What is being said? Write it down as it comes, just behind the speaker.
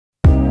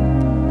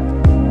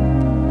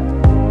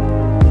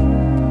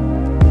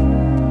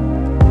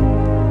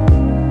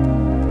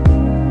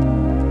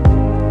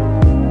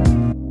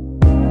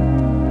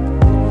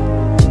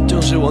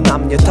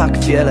mnie tak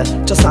wiele.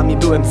 Czasami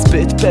byłem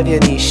zbyt pewien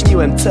i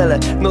śniłem cele.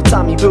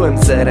 Nocami byłem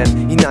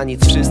zerem i na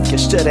nic wszystkie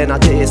szczere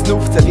nadzieje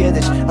znów chcę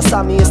wiedzieć. A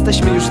sami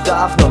jesteśmy już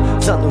dawno.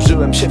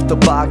 Zanurzyłem się w to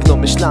bagno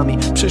myślami.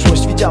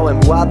 Przyszłość widziałem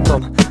ładną,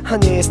 a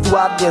nie jest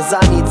ładnie za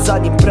nic.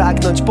 Zanim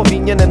pragnąć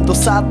powinienem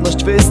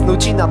dosadność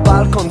wysnuć i na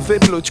balkon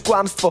wypluć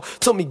kłamstwo,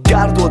 co mi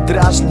gardło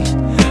drażni.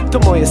 To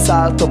moje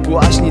salto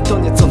błaźni, to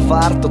nieco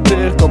warto,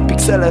 tylko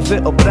piksele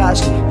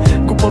wyobraźni.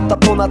 Głupota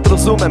ponad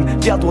rozumem,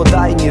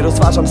 wiadłodajni.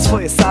 Rozważam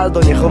swoje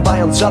saldo, nie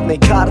chowając żadnej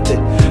karty.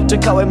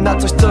 Czekałem na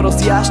coś, co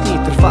rozjaśni.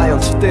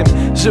 Trwając w tym,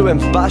 żyłem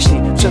w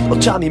baśni. Przed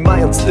oczami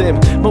mając dym,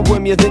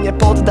 mogłem jedynie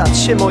poddać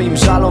się moim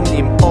żalom.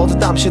 Nim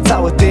oddam się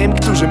cały tym,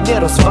 którzy mnie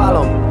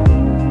rozwalą.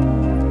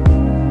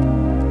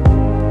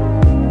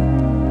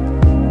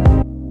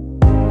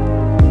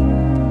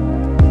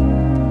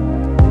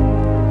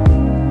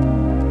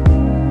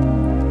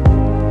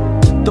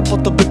 To po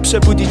to, by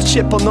przebudzić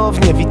się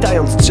ponownie,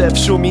 witając drzew,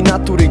 szum i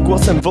natury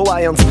głosem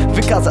wołając.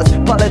 Wykazać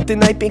palety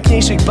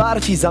najpiękniejszych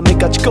barw i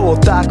zamykać koło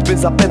tak, by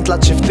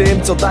zapętlać się w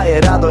tym, co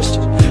daje radość.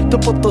 To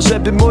po to,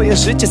 żeby moje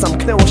życie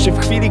zamknęło się w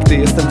chwili, gdy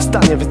jestem w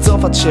stanie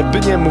wycofać się, by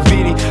nie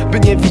mówili, by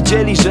nie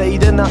widzieli, że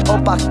idę na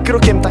opak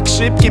krokiem tak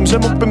szybkim, że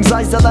mógłbym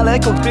zajść za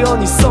daleko, gdy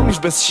oni są już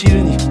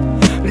bezsilni.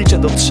 Liczę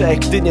do 3,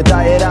 gdy nie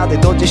daję rady,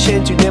 do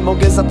 10 nie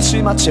mogę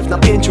zatrzymać się, w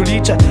napięciu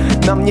liczę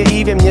na mnie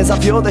i wiem, nie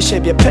zawiodę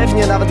siebie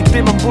pewnie, nawet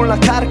gdy mam ból na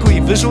karku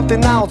i wyrzuty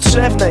na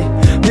odrzewnej.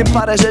 Wiem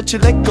parę rzeczy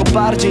lekko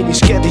bardziej niż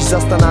kiedyś,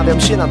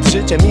 zastanawiam się nad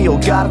życiem i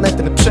ogarnę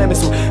ten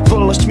przemysł.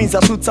 Wolność mi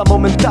zarzuca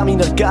momentami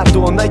na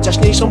gardło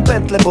najciaśniejszą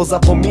pętlę, bo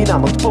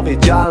zapominam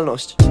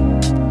odpowiedzialność.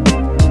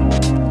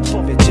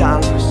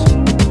 Odpowiedzialność.